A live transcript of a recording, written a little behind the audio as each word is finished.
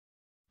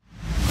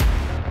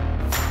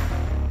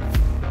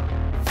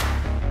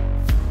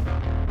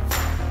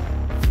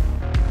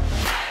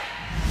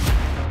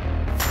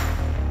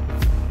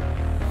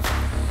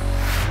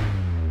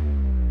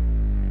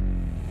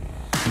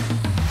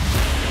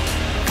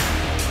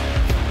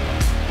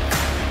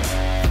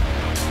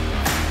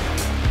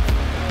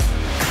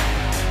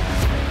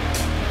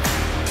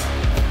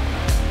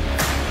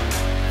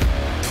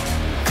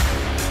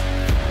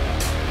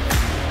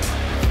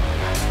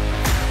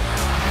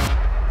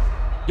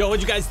Yo, what'd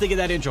you guys think of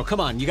that intro? Come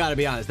on, you gotta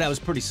be honest. That was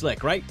pretty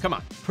slick, right? Come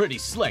on, pretty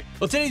slick.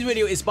 Well, today's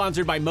video is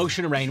sponsored by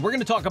Motion Array, and we're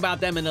gonna talk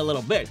about them in a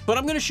little bit. But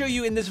I'm gonna show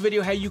you in this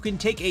video how you can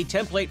take a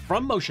template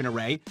from Motion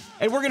Array,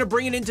 and we're gonna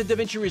bring it into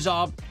DaVinci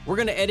Resolve. We're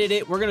gonna edit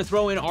it, we're gonna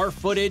throw in our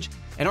footage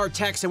and our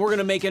text, and we're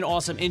gonna make an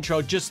awesome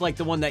intro just like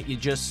the one that you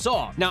just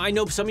saw. Now, I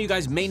know some of you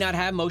guys may not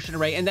have Motion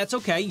Array, and that's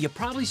okay. You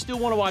probably still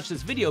wanna watch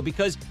this video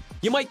because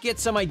you might get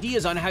some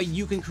ideas on how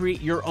you can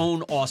create your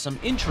own awesome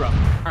intro.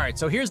 All right,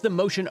 so here's the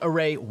Motion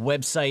Array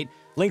website.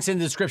 Links in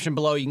the description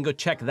below. You can go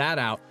check that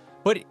out.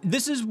 But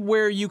this is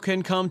where you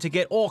can come to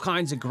get all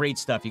kinds of great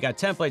stuff. You got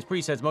templates,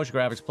 presets, motion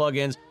graphics,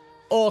 plugins,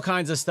 all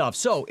kinds of stuff.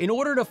 So in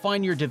order to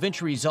find your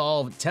DaVinci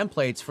Resolve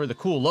templates for the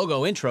cool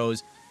logo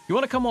intros, you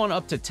want to come on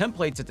up to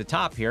templates at the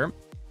top here.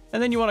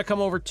 And then you want to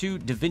come over to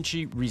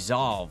DaVinci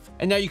Resolve.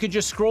 And now you can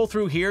just scroll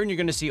through here and you're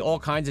going to see all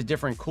kinds of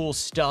different cool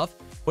stuff.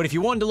 But if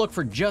you wanted to look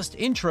for just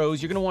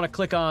intros, you're going to want to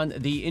click on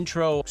the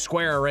intro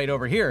square right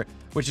over here,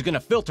 which is going to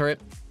filter it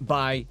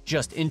by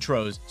just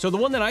intros. So the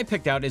one that I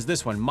picked out is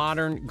this one,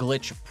 Modern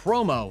Glitch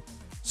Promo.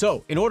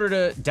 So in order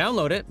to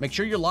download it, make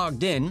sure you're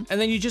logged in, and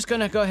then you're just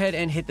going to go ahead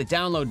and hit the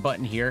download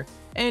button here,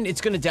 and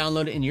it's going to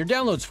download it in your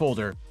downloads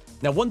folder.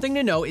 Now, one thing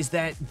to know is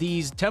that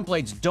these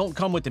templates don't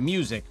come with the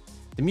music.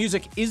 The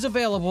music is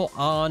available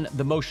on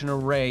the Motion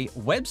Array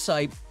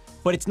website,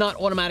 but it's not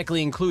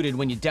automatically included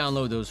when you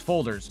download those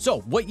folders. So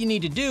what you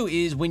need to do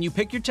is when you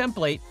pick your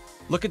template,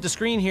 look at the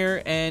screen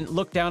here and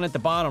look down at the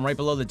bottom right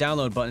below the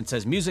download button. It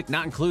says music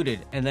not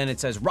included, and then it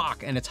says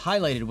rock, and it's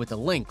highlighted with a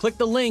link. Click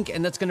the link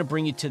and that's gonna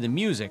bring you to the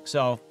music.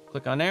 So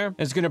click on there, and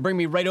it's gonna bring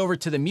me right over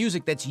to the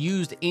music that's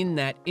used in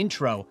that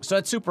intro. So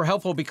that's super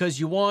helpful because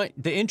you want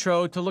the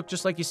intro to look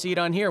just like you see it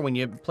on here. When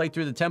you play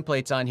through the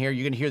templates on here,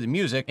 you're gonna hear the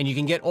music, and you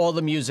can get all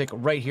the music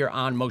right here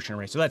on Motion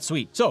Array. So that's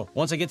sweet. So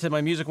once I get to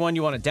my music one,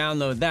 you wanna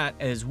download that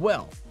as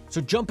well. So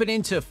jumping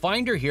into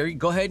Finder here, you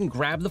go ahead and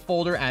grab the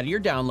folder out of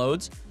your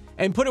downloads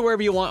and put it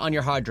wherever you want on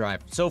your hard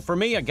drive. So for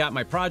me, I got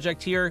my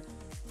project here,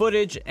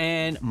 footage,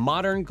 and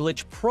Modern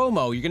Glitch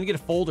Promo. You're gonna get a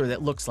folder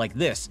that looks like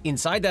this.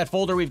 Inside that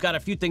folder, we've got a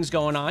few things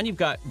going on. You've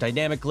got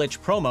Dynamic Glitch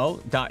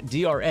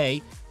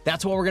Promo.dra.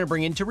 That's what we're gonna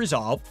bring into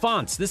Resolve.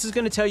 Fonts. This is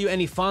gonna tell you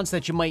any fonts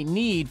that you might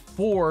need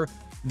for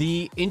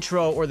the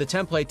intro or the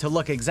template to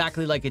look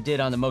exactly like it did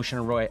on the Motion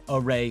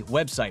Array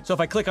website. So if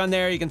I click on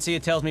there, you can see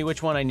it tells me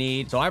which one I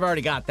need. So I've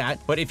already got that.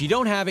 But if you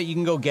don't have it, you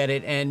can go get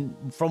it.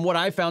 And from what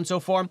I've found so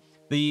far,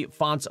 the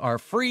fonts are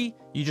free.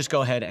 You just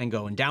go ahead and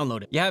go and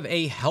download it. You have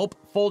a help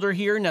folder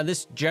here. Now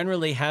this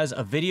generally has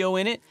a video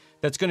in it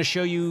that's gonna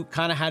show you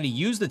kind of how to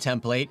use the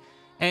template.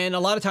 And a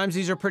lot of times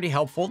these are pretty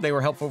helpful. They were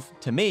helpful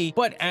to me,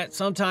 but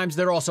sometimes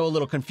they're also a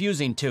little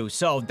confusing too.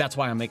 So that's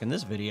why I'm making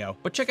this video.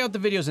 But check out the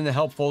videos in the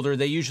help folder.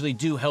 They usually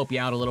do help you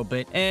out a little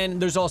bit. And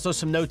there's also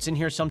some notes in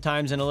here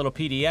sometimes in a little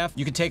PDF.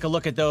 You can take a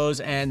look at those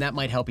and that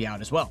might help you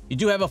out as well. You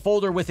do have a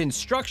folder with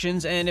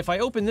instructions. And if I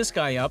open this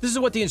guy up, this is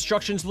what the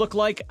instructions look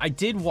like. I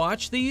did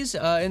watch these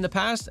in the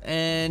past,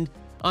 and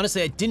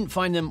honestly, I didn't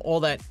find them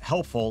all that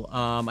helpful.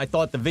 I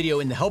thought the video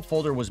in the help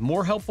folder was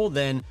more helpful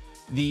than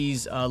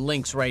these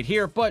links right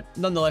here, but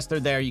nonetheless, they're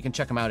there. You can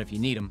check them out if you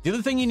need them. The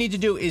other thing you need to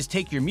do is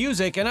take your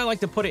music, and I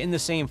like to put it in the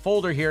same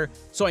folder here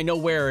so I know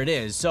where it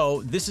is.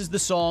 So this is the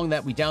song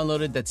that we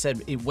downloaded that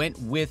said it went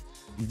with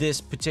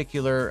this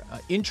particular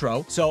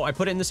intro. So I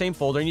put it in the same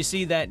folder, and you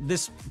see that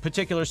this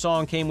particular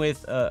song came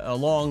with a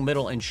long,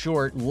 middle, and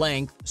short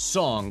length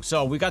song.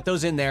 So we got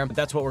those in there, but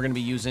that's what we're gonna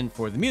be using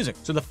for the music.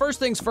 So the first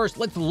things first,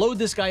 let's load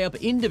this guy up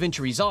in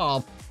DaVinci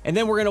Resolve, and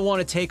then we're gonna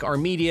wanna take our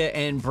media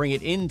and bring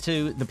it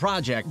into the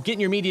project.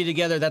 Getting your media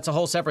together, that's a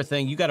whole separate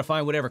thing. You gotta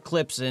find whatever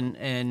clips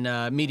and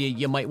media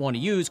you might wanna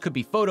use. Could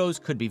be photos,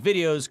 could be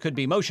videos, could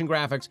be motion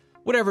graphics,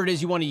 whatever it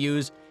is you wanna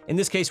use. In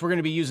this case, we're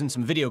gonna be using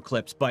some video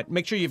clips, but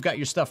make sure you've got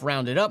your stuff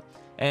rounded up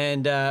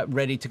and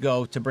ready to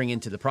go to bring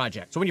into the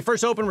project. So when you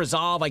first open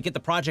Resolve, I get the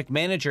project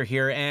manager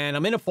here, and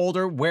I'm in a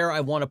folder where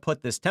I wanna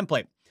put this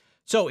template.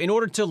 So in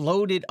order to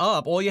load it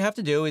up, all you have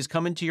to do is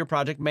come into your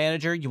project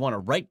manager. You wanna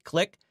right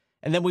click,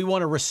 and then we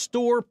wanna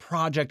restore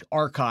project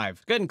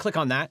archive. Go ahead and click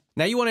on that.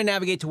 Now you wanna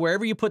navigate to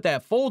wherever you put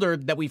that folder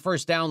that we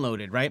first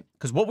downloaded, right?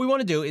 Because what we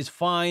wanna do is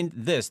find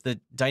this, the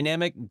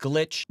dynamic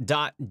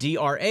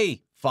glitch.dra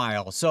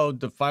file. So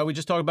the file we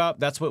just talked about,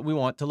 that's what we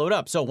want to load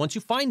up. So once you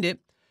find it,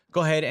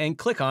 go ahead and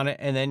click on it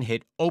and then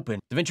hit open.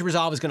 DaVinci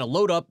Resolve is gonna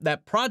load up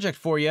that project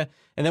for you,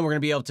 and then we're gonna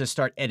be able to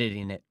start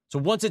editing it. So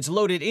once it's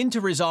loaded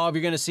into Resolve,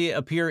 you're gonna see it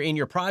appear in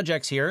your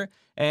projects here.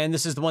 And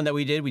this is the one that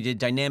we did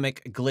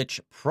Dynamic Glitch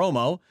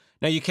Promo.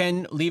 Now you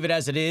can leave it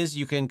as it is.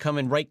 You can come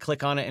and right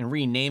click on it and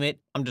rename it.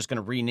 I'm just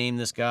gonna rename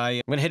this guy.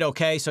 I'm gonna hit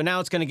OK. So now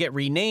it's gonna get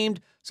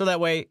renamed, so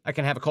that way I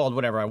can have it called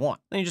whatever I want.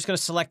 Then you're just gonna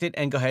select it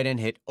and go ahead and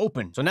hit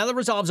open. So now that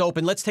Resolve's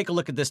open, let's take a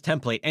look at this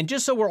template. And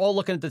just so we're all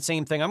looking at the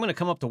same thing, I'm gonna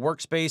come up to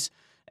Workspace,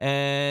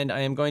 and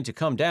I am going to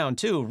come down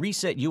to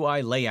Reset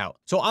UI Layout.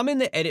 So I'm in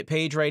the edit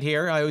page right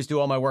here. I always do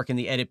all my work in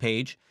the edit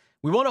page.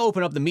 We want to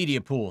open up the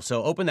media pool.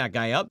 So open that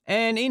guy up.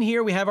 And in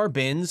here we have our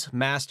bins,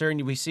 master,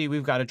 and we see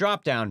we've got a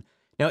drop down.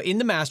 Now in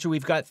the master,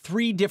 we've got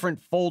 3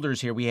 different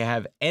folders here. We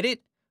have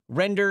edit,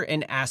 render,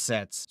 and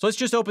assets. So let's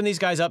just open these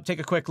guys up, take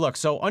a quick look.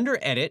 So under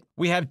edit,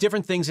 we have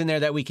different things in there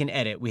that we can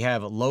edit. We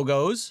have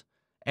logos,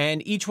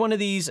 and each one of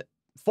these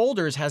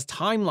folders has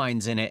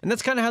timelines in it. And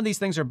that's kind of how these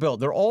things are built.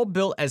 They're all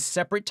built as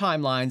separate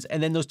timelines,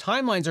 and then those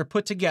timelines are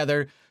put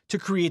together to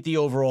create the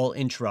overall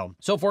intro.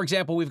 So for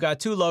example, we've got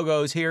 2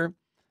 logos here.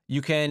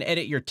 You can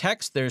edit your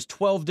text. There's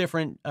 12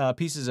 different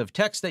pieces of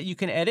text that you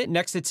can edit.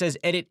 Next, it says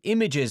edit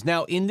images.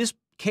 Now, in this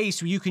case,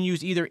 you can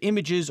use either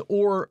images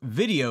or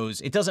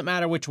videos. It doesn't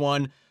matter which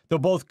one. They'll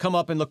both come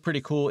up and look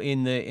pretty cool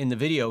in the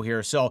video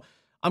here. So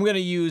I'm going to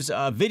use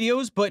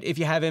videos, but if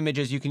you have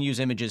images, you can use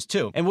images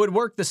too. And would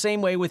work the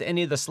same way with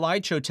any of the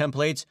slideshow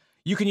templates.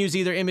 You can use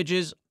either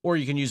images or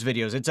you can use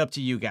videos. It's up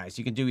to you guys.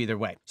 You can do either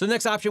way. So the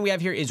next option we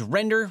have here is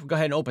render. Go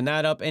ahead and open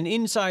that up. And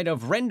inside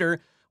of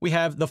render, we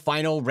have the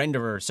final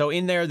renderer. So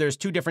in there's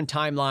 2 different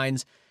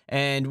timelines,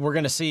 and we're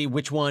going to see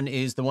which one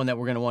is the one that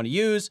we're going to want to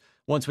use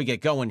once we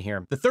get going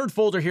here. The third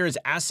folder here is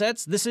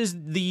assets. This is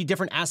the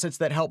different assets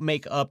that help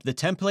make up the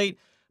template.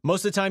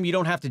 Most of the time, you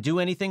don't have to do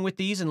anything with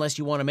these unless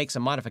you want to make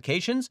some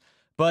modifications.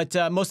 But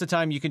most of the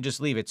time, you can just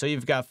leave it. So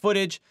you've got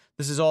footage.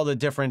 This is all the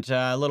different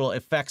little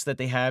effects that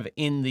they have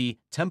in the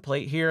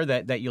template here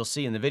that you'll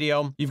see in the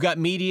video. You've got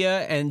media,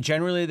 and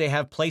generally they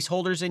have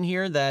placeholders in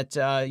here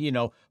that, you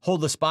know,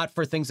 hold the spot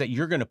for things that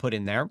you're going to put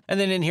in there. And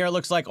then in here, it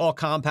looks like all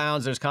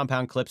compounds. There's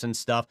compound clips and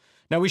stuff.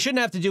 Now, we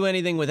shouldn't have to do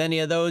anything with any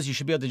of those. You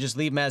should be able to just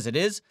leave them as it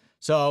is.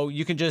 So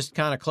you can just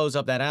kind of close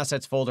up that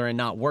assets folder and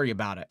not worry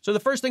about it. So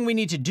the first thing we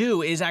need to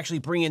do is actually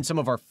bring in some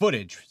of our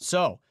footage.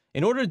 So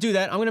in order to do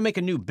that, I'm going to make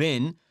a new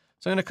bin.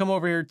 So I'm going to come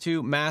over here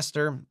to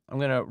master. I'm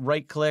going to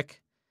right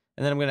click,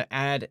 and then I'm going to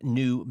add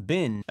new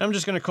bin. And I'm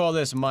just going to call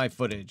this my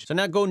footage. So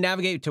now go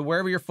navigate to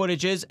wherever your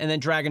footage is and then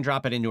drag and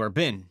drop it into our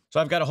bin. So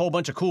I've got a whole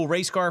bunch of cool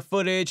race car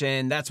footage,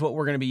 and that's what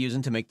we're going to be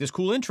using to make this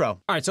cool intro.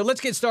 All right, so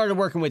let's get started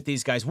working with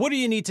these guys. What do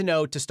you need to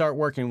know to start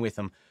working with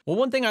them? Well,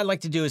 one thing I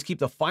like to do is keep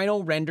the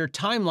final render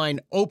timeline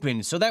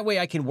open, so that way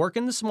I can work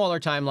in the smaller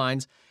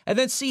timelines and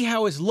then see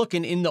how it's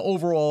looking in the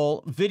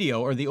overall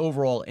video or the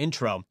overall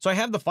intro. So I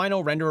have the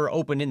final renderer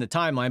open in the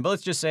timeline, but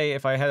let's just say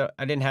if I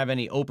didn't have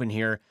any open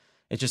here,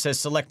 it just says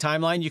select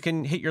timeline. You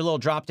can hit your little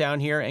drop down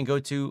here and go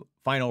to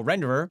final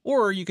renderer,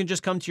 or you can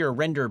just come to your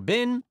render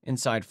bin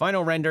inside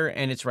final render,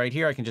 and it's right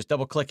here. I can just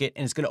double click it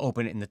and it's going to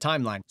open it in the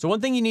timeline. So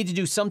one thing you need to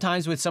do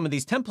sometimes with some of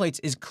these templates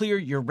is clear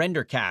your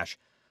render cache.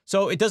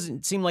 So it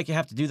doesn't seem like you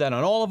have to do that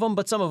on all of them,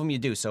 but some of them you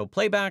do. So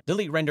playback,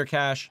 delete render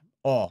cache,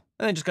 all,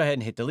 and then just go ahead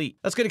and hit delete.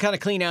 That's going to kind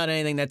of clean out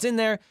anything that's in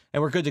there,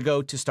 and we're good to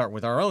go to start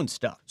with our own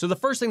stuff. So the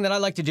first thing that I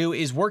like to do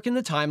is work in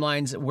the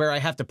timelines where I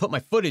have to put my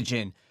footage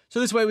in.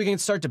 So this way we can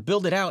start to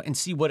build it out and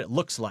see what it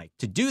looks like.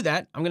 To do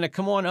that, I'm going to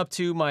come on up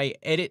to my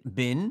edit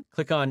bin,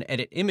 click on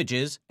edit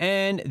images,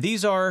 and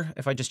these are,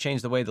 if I just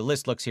change the way the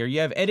list looks here,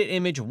 you have edit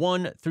image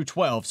 1 through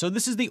 12. So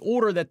this is the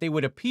order that they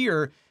would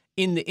appear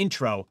in the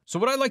intro. So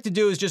what I like to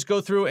do is just go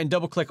through and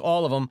double click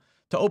all of them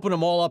to open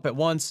them all up at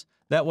once.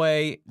 That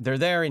way they're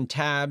there in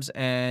tabs,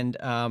 and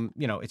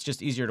you know, it's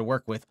just easier to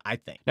work with, I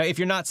think. Now, if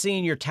you're not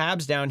seeing your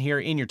tabs down here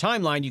in your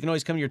timeline, you can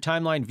always come to your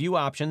timeline view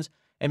options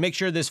and make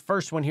sure this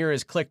first one here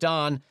is clicked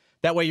on.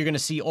 That way you're going to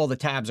see all the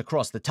tabs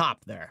across the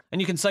top there.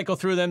 And you can cycle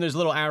through them. There's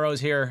little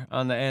arrows here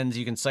on the ends.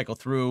 You can cycle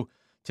through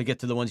to get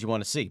to the ones you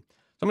want to see.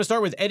 So I'm going to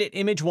start with edit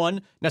image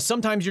 1. Now,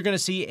 sometimes you're going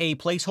to see a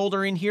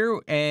placeholder in here,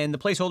 and the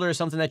placeholder is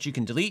something that you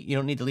can delete. You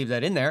don't need to leave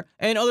that in there.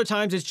 And other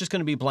times it's just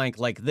going to be blank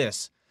like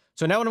this.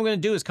 So now what I'm going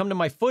to do is come to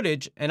my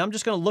footage, and I'm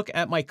just going to look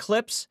at my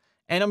clips,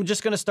 and I'm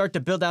just going to start to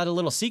build out a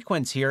little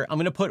sequence here. I'm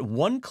going to put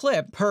one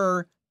clip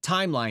per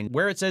timeline.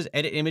 Where it says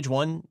edit image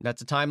 1,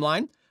 that's a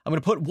timeline. I'm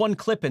going to put one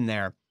clip in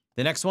there.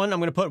 The next one, I'm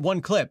going to put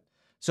one clip.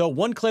 So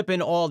one clip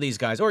in all these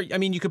guys. Or, I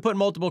mean, you could put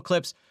multiple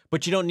clips,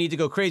 but you don't need to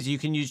go crazy. You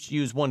can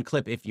use one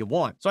clip if you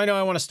want. So I know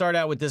I want to start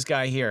out with this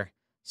guy here.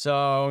 So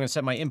I'm going to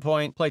set my in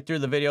point, play through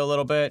the video a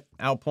little bit,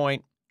 out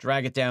point,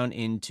 drag it down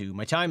into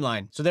my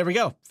timeline. So there we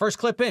go. First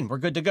clip in, we're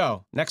good to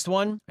go. Next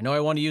one, I know I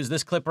want to use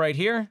this clip right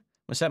here. I'm going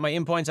to set my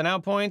in points and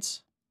out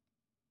points.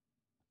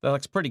 That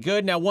looks pretty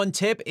good. Now, one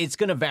tip, it's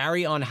going to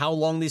vary on how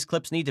long these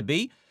clips need to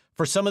be.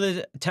 For some of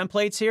the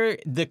templates here,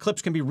 the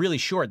clips can be really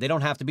short. They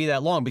don't have to be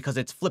that long because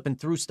it's flipping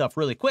through stuff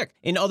really quick.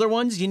 In other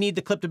ones, you need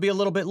the clip to be a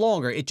little bit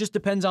longer. It just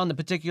depends on the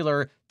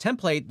particular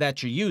template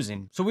that you're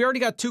using. So we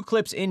already got 2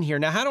 clips in here.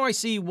 Now, how do I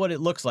see what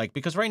it looks like?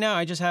 Because right now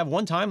I just have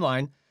one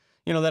timeline,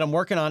 you know, that I'm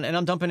working on, and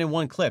I'm dumping in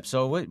one clip.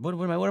 So what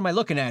am I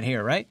looking at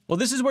here, right? Well,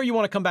 this is where you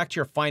want to come back to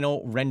your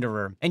final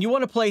renderer, and you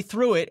want to play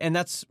through it, and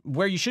that's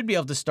where you should be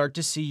able to start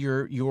to see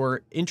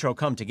your intro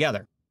come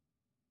together.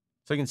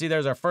 So you can see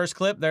there's our first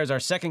clip, there's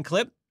our second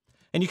clip.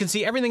 And you can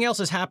see everything else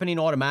is happening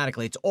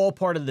automatically. It's all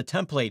part of the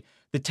template.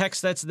 The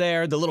text that's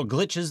there, the little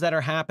glitches that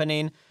are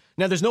happening.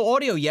 Now, there's no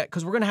audio yet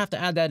because we're going to have to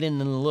add that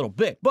in a little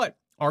bit. But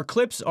our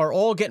clips are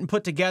all getting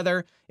put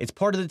together. It's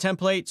part of the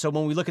template. So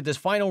when we look at this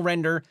final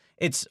render,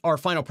 it's our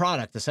final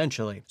product,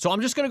 essentially. So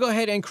I'm just going to go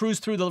ahead and cruise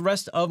through the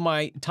rest of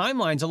my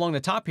timelines along the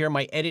top here,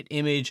 my edit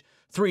image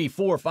 3,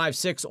 4, 5,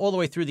 6, all the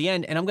way through the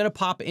end. And I'm going to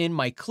pop in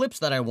my clips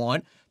that I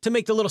want to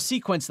make the little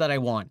sequence that I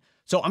want.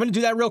 So I'm going to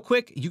do that real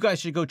quick. You guys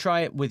should go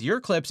try it with your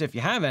clips if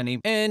you have any.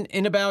 And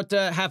in about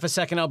half a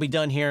second, I'll be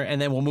done here,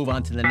 and then we'll move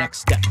on to the next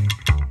step.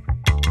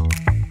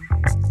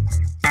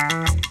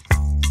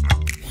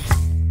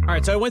 All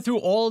right, so I went through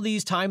all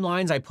these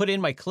timelines. I put in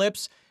my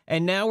clips,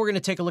 and now we're going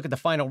to take a look at the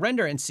final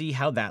render and see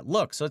how that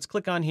looks. So let's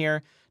click on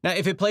here. Now,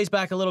 if it plays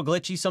back a little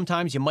glitchy,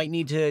 sometimes you might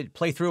need to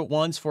play through it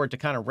once for it to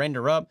kind of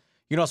render up.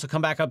 You can also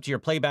come back up to your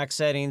playback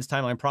settings,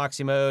 timeline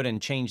proxy mode,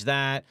 and change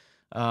that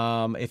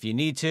if you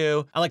need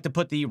to. I like to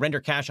put the render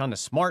cache on the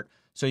smart,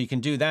 so you can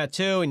do that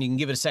too, and you can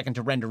give it a second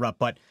to render up.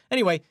 But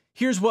anyway,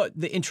 here's what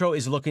the intro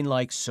is looking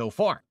like so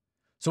far.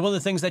 So one of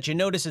the things that you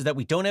notice is that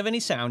we don't have any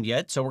sound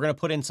yet, so we're going to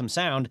put in some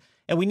sound,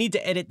 and we need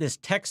to edit this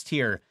text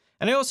here.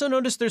 And I also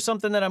noticed there's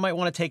something that I might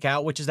want to take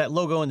out, which is that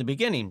logo in the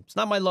beginning. It's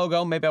not my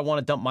logo. Maybe I want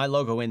to dump my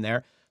logo in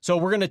there. So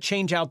we're going to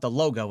change out the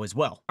logo as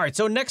well. All right,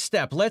 so next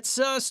step, let's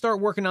start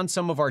working on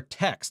some of our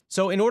text.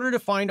 So in order to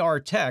find our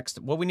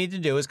text, what we need to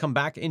do is come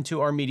back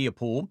into our media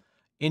pool,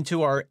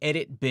 into our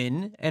edit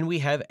bin, and we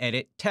have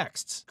edit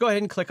texts. Go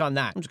ahead and click on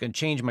that. I'm just going to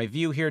change my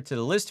view here to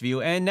the list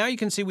view, and now you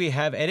can see we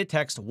have edit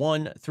text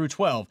 1 through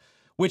 12.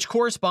 Which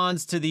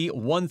corresponds to the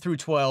 1 through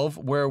 12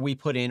 where we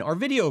put in our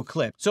video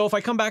clip. So if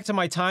I come back to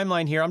my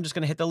timeline here, I'm just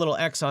going to hit the little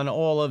X on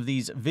all of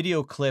these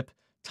video clip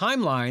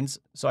timelines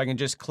so I can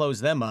just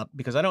close them up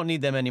because I don't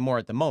need them anymore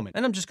at the moment.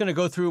 And I'm just going to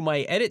go through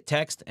my edit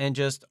text and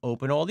just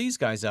open all these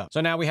guys up.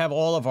 So now we have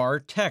all of our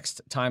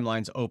text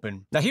timelines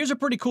open. Now here's a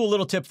pretty cool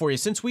little tip for you.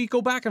 Since we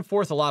go back and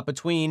forth a lot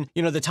between,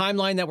 the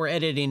timeline that we're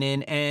editing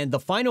in and the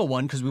final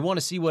one because we want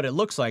to see what it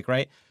looks like,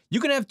 right? You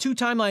can have 2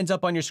 timelines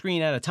up on your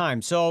screen at a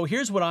time. So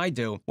here's what I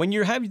do. When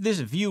you have this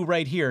view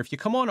right here, if you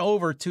come on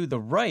over to the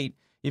right,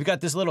 you've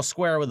got this little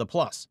square with a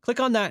plus. Click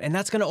on that, and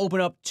that's going to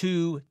open up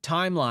 2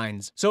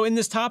 timelines. So in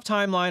this top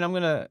timeline, I'm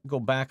going to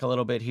go back a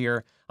little bit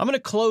here. I'm going to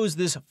close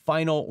this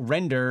final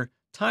render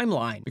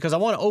timeline because I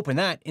want to open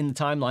that in the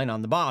timeline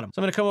on the bottom. So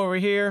I'm going to come over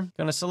here,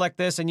 going to select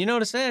this, and you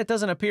notice it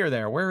doesn't appear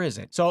there. Where is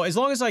it? So as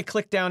long as I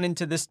click down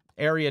into this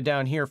area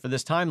down here for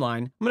this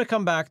timeline, I'm going to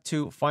come back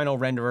to Final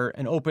Renderer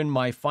and open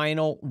my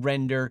Final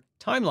Render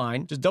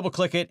timeline. Just double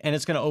click it, and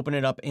it's going to open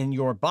it up in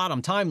your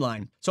bottom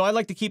timeline. So I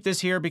like to keep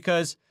this here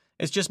because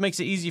it just makes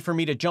it easy for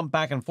me to jump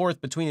back and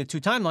forth between the 2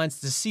 timelines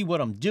to see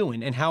what I'm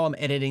doing and how I'm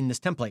editing this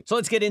template. So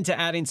let's get into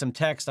adding some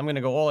text. I'm going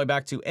to go all the way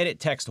back to edit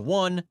text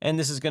 1, and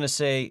this is going to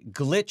say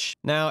glitch.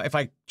 Now, if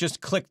I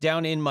just click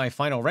down in my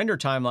final render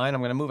timeline,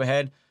 I'm going to move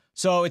ahead.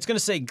 So it's going to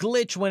say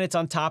glitch when it's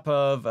on top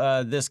of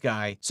this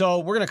guy. So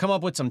we're going to come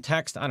up with some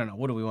text. I don't know.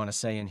 What do we want to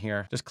say in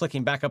here? Just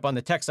clicking back up on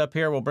the text up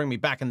here will bring me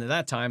back into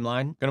that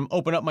timeline. Going to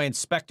open up my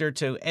inspector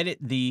to edit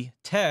the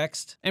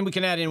text, and we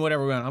can add in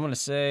whatever we want. I'm going to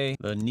say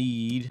the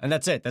need, and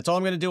that's it. That's all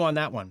I'm going to do on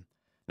that one.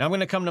 Now I'm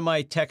going to come to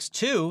my text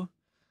 2,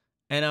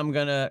 and I'm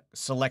going to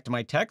select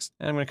my text,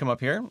 and I'm going to come up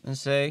here and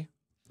say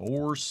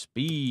for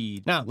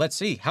speed. Now, let's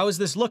see. How is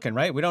this looking,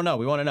 right? We don't know.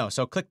 We want to know.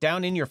 So click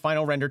down in your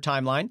final render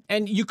timeline,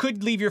 and you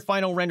could leave your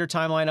final render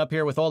timeline up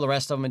here with all the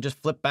rest of them and just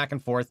flip back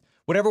and forth.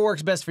 Whatever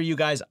works best for you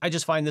guys. I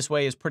just find this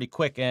way is pretty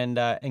quick and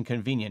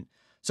convenient.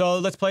 So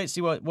let's play it,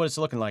 see what it's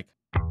looking like.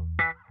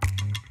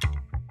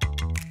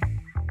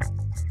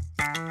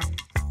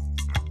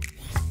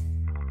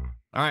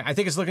 All right, I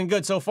think it's looking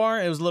good so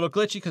far. It was a little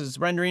glitchy because it's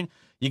rendering.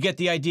 You get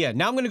the idea.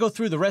 Now I'm going to go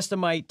through the rest of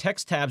my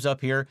text tabs up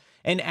here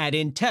and add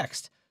in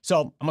text. So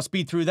I'm going to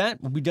speed through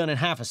that. We'll be done in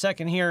half a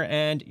second here,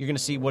 and you're going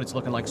to see what it's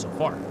looking like so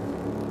far.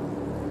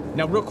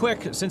 Now, real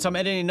quick, since I'm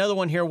editing another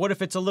one here, what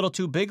if it's a little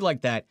too big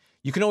like that?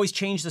 You can always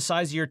change the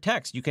size of your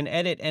text. You can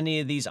edit any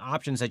of these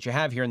options that you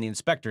have here in the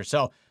inspector.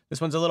 So this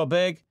one's a little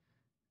big.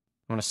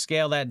 I'm going to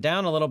scale that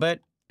down a little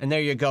bit, and there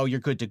you go. You're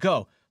good to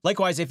go.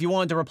 Likewise, if you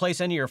wanted to replace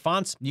any of your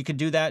fonts, you could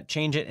do that,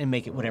 change it, and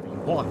make it whatever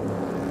you want.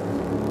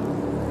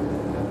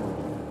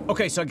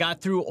 Okay, so I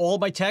got through all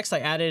my text. I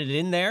added it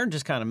in there,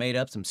 just kind of made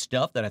up some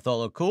stuff that I thought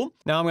looked cool.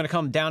 Now I'm going to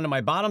come down to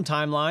my bottom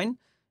timeline,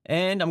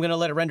 and I'm going to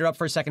let it render up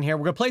for a second here.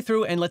 We're going to play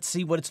through, and let's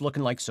see what it's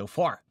looking like so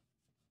far.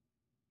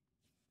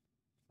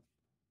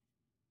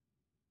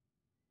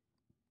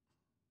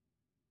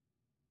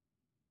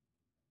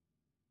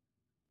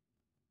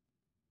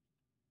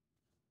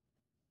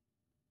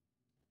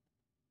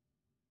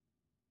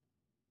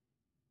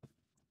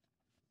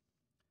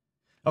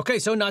 Okay,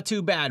 so not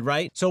too bad,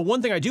 right? So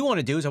one thing I do want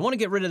to do is I want to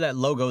get rid of that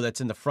logo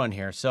that's in the front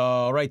here.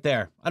 So right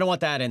there, I don't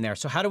want that in there.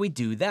 So how do we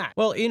do that?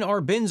 Well, in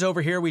our bins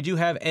over here, we do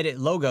have edit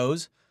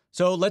logos.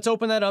 So let's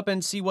open that up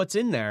and see what's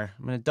in there.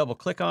 I'm going to double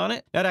click on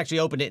it. That actually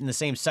opened it in the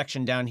same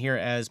section down here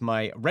as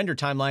my render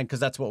timeline because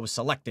that's what was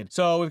selected.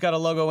 So we've got a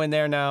logo in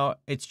there now.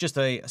 It's just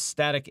a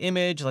static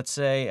image. Let's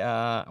say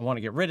I want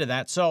to get rid of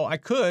that. So I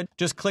could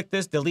just click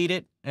this, delete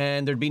it,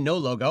 and there'd be no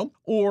logo.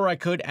 Or I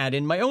could add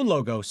in my own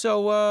logo.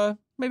 So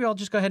maybe I'll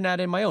just go ahead and add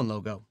in my own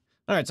logo.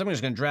 All right, so I'm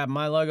just going to grab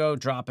my logo,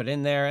 drop it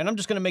in there, and I'm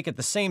just going to make it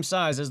the same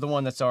size as the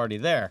one that's already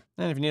there.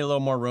 And if you need a little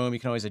more room, you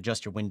can always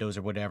adjust your windows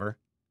or whatever.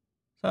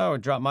 So I'll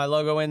drop my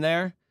logo in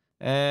there,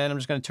 and I'm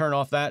just going to turn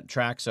off that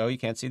track so you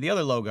can't see the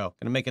other logo.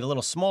 Going to make it a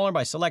little smaller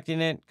by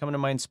selecting it, coming to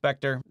my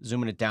inspector,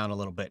 zooming it down a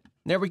little bit.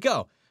 There we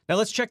go. Now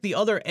let's check the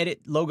other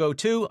edit logo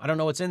too. I don't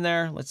know what's in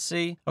there. Let's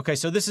see. Okay,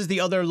 so this is the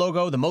other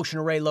logo, the Motion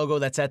Array logo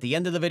that's at the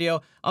end of the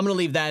video. I'm gonna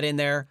leave that in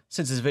there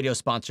since this video is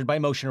sponsored by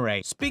Motion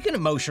Array. Speaking of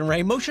Motion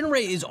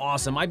Array is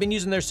awesome. I've been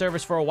using their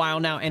service for a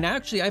while now, and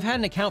actually I've had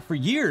an account for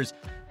years,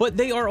 but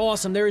they are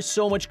awesome. There is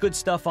so much good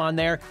stuff on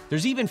there.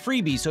 There's even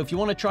freebies, so if you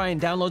wanna try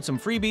and download some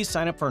freebies,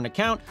 sign up for an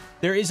account.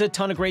 There is a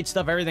ton of great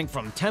stuff, everything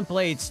from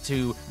templates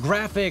to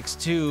graphics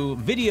to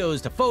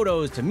videos to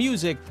photos to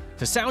music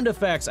to sound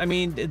effects. I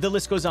mean, the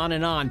list goes on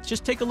and on.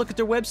 Just take a look at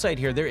their website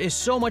here. There is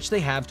so much they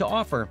have to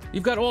offer.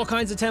 You've got all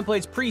kinds of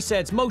templates,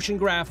 presets, motion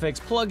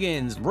graphics,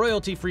 plugins,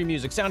 royalty-free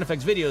music, sound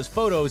effects, videos,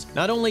 photos.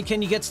 Not only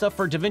can you get stuff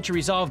for DaVinci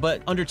Resolve,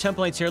 but under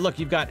templates here, look,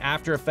 you've got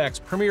After Effects,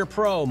 Premiere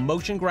Pro,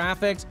 motion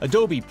graphics,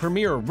 Adobe,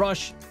 Premiere,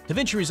 Rush,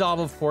 DaVinci Resolve,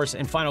 of course,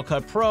 and Final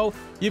Cut Pro.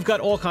 You've got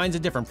all kinds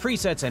of different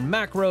presets and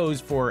macros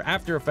for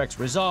After Effects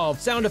Resolve,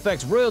 sound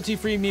effects,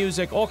 royalty-free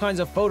music, all kinds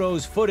of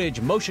photos,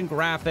 footage, motion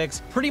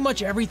graphics, pretty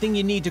much everything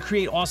you need to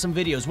create awesome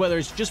videos, whether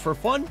it's just for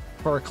fun,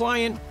 for a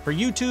client, for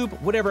YouTube,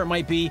 whatever it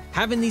might be.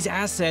 Having these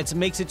assets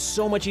makes it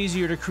so much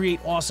easier to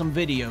create awesome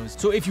videos.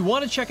 So if you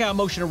want to check out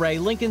Motion Array,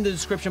 link in the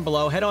description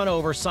below, head on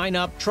over, sign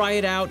up, try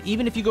it out.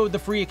 Even if you go with the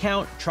free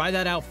account, try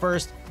that out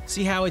first,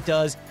 see how it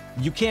does.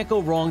 You can't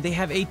go wrong. They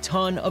have a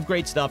ton of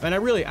great stuff, and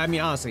I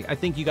mean, honestly, I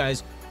think you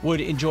guys would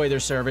enjoy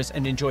their service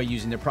and enjoy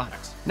using their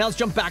products. Now let's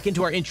jump back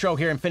into our intro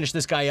here and finish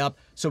this guy up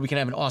so we can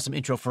have an awesome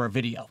intro for our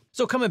video.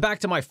 So coming back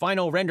to my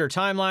final render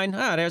timeline,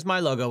 there's my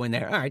logo in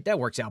there. All right, that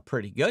works out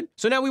pretty good.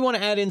 So now we want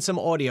to add in some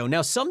audio.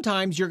 Now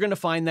sometimes you're going to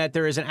find that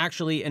there is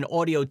actually an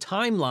audio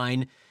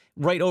timeline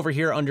right over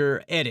here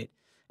under Edit.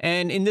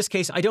 And in this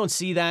case, I don't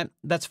see that.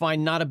 That's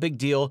fine, not a big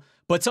deal.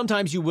 But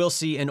sometimes you will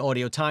see an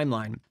audio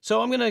timeline.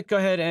 So I'm gonna go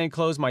ahead and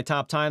close my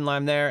top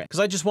timeline there because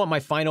I just want my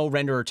final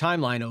renderer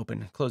timeline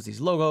open. Close these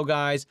logo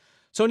guys.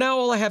 So now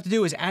all I have to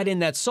do is add in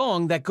that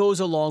song that goes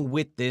along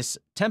with this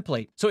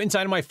template. So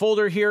inside of my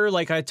folder here,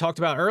 like I talked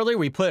about earlier,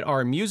 we put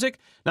our music.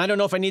 Now I don't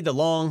know if I need the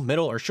long,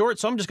 middle, or short,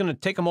 so I'm just gonna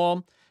take them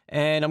all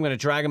and I'm gonna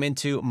drag them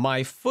into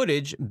my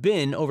footage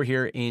bin over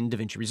here in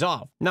DaVinci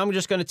Resolve. Now I'm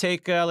just gonna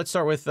take, let's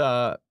start with,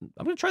 I'm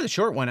gonna try the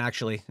short one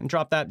actually, and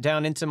drop that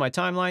down into my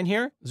timeline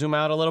here. Zoom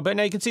out a little bit.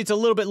 Now you can see it's a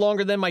little bit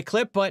longer than my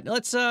clip, but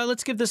let's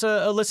give this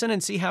a listen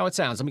and see how it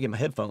sounds. Let me get my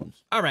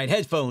headphones. All right,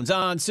 headphones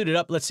on, suited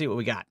up, let's see what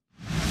we got.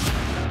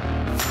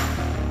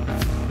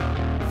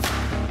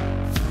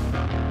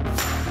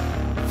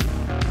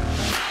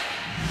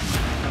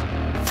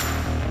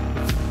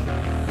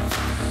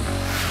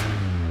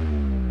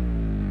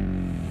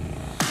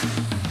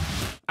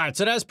 All right,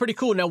 so that's pretty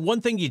cool. Now,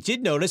 one thing you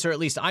did notice, or at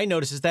least I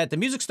noticed, is that the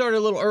music started a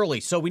little early,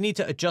 so we need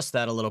to adjust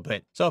that a little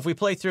bit. So if we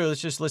play through,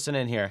 let's just listen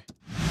in here.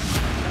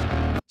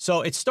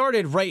 So it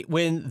started right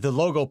when the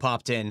logo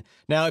popped in.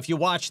 Now, if you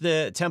watch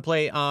the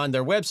template on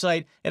their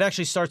website, it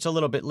actually starts a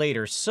little bit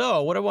later.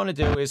 So what I want to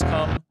do is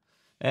come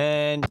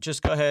and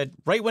just go ahead,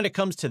 right when it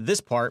comes to this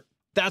part,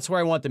 that's where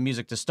I want the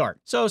music to start.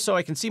 So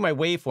I can see my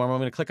waveform, I'm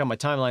gonna click on my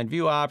timeline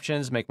view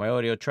options, make my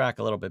audio track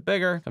a little bit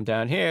bigger, come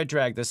down here,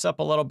 drag this up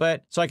a little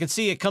bit. So I can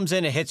see it comes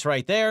in, it hits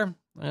right there.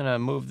 I'm gonna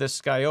move this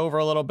guy over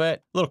a little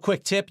bit. Little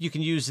quick tip, you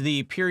can use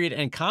the period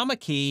and comma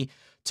key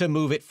to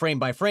move it frame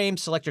by frame.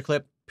 Select your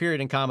clip, period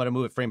and comma to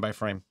move it frame by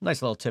frame.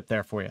 Nice little tip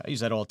there for you. I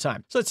use that all the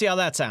time. So let's see how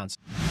that sounds.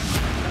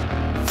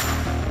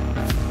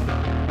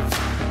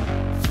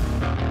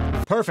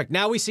 Perfect.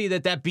 Now we see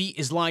that that beat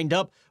is lined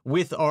up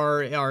with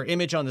our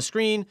image on the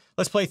screen.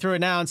 Let's play through it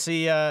now and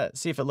see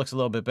if it looks a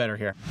little bit better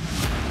here.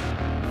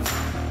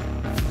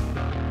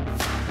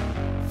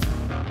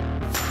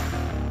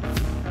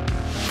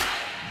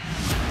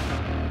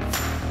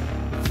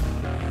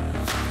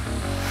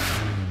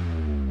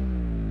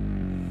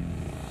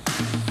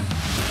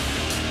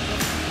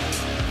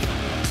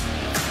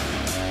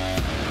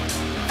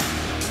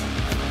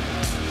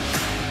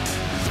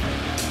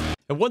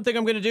 And one thing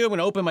I'm going to do, I'm going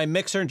to open my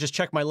mixer and just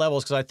check my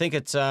levels because I think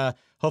it's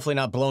hopefully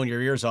not blowing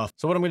your ears off.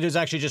 So what I'm going to do is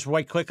actually just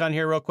right click on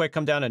here real quick,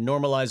 come down to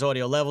normalize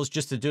audio levels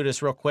just to do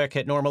this real quick,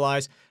 hit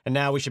normalize, and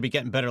now we should be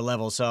getting better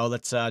levels. So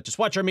let's just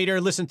watch our meter,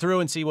 listen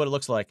through, and see what it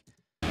looks like.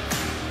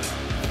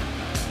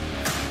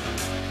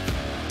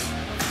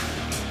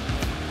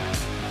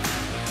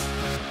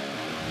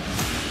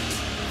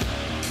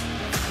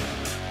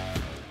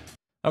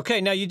 Okay,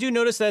 now you do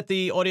notice that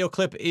the audio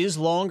clip is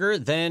longer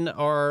than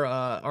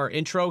our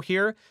intro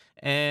here,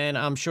 and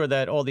I'm sure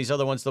that all these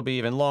other ones, they'll be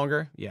even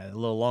longer. Yeah, a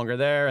little longer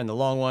there, and the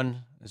long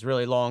one is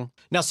really long.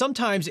 Now,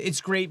 sometimes it's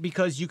great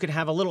because you can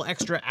have a little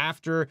extra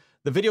after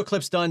the video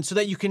clip's done so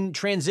that you can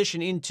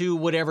transition into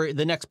whatever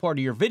the next part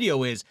of your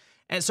video is.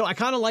 And so I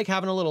kind of like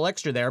having a little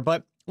extra there,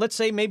 but let's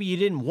say maybe you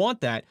didn't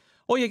want that.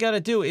 All you got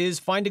to do is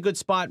find a good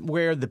spot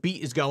where the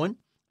beat is going,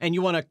 and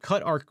you want to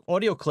cut our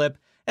audio clip,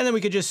 and then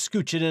we could just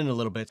scooch it in a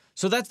little bit.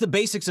 So that's the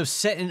basics of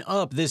setting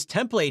up this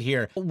template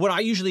here. What I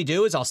usually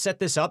do is I'll set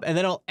this up and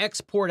then I'll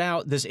export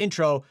out this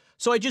intro.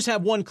 So I just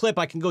have one clip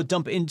I can go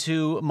dump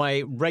into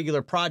my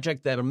regular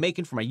project that I'm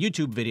making for my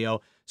YouTube video.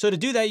 So to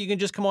do that, you can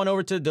just come on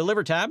over to the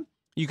Deliver tab.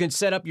 You can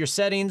set up your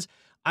settings.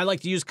 I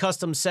like to use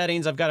custom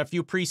settings. I've got a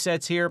few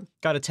presets here.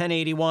 Got a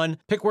 1081.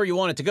 Pick where you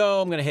want it to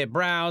go. I'm going to hit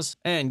browse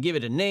and give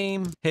it a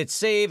name. Hit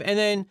save, and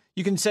then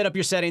you can set up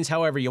your settings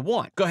however you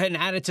want. Go ahead and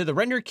add it to the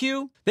render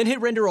queue, then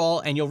hit render all,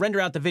 and you'll render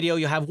out the video.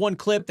 You'll have one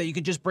clip that you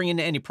can just bring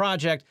into any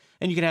project,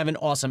 and you can have an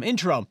awesome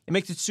intro. It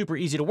makes it super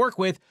easy to work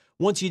with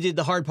once you did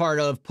the hard part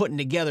of putting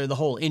together the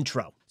whole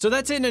intro. So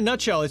that's it in a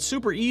nutshell. It's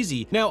super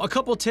easy. Now, a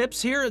couple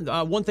tips here.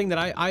 One thing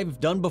that I've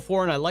done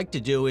before and I like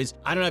to do is,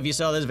 I don't know if you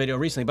saw this video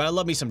recently, but I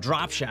love me some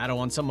drop shadow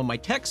on some of my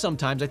text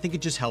sometimes. I think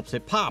it just helps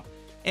it pop.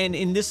 And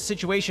in this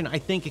situation, I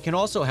think it can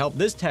also help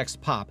this text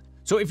pop.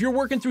 So if you're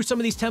working through some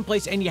of these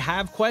templates and you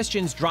have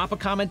questions, drop a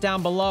comment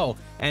down below,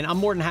 and I'm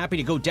more than happy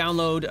to go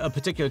download a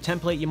particular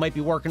template you might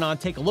be working on,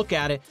 take a look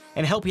at it,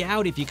 and help you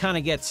out if you kind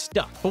of get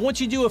stuck. But once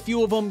you do a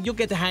few of them, you'll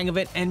get the hang of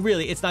it, and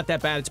really, it's not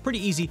that bad. It's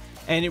pretty easy,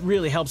 and it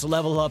really helps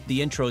level up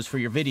the intros for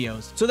your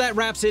videos. So that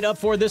wraps it up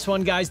for this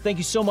one, guys. Thank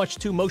you so much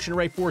to Motion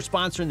Array for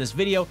sponsoring this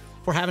video,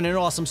 for having an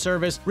awesome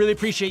service. Really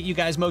appreciate you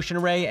guys, Motion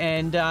Array.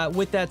 And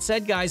with that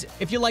said, guys,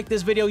 if you like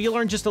this video, you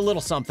learned just a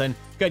little something,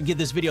 go ahead and give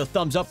this video a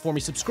thumbs up for me.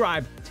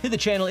 Subscribe to the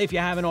channel if you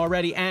haven't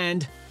already.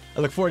 And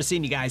I look forward to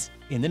seeing you guys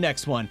in the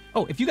next one.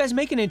 Oh, if you guys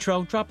make an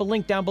intro, drop a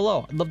link down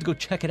below. I'd love to go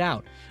check it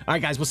out. All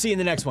right, guys, we'll see you in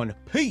the next one.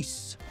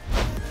 Peace.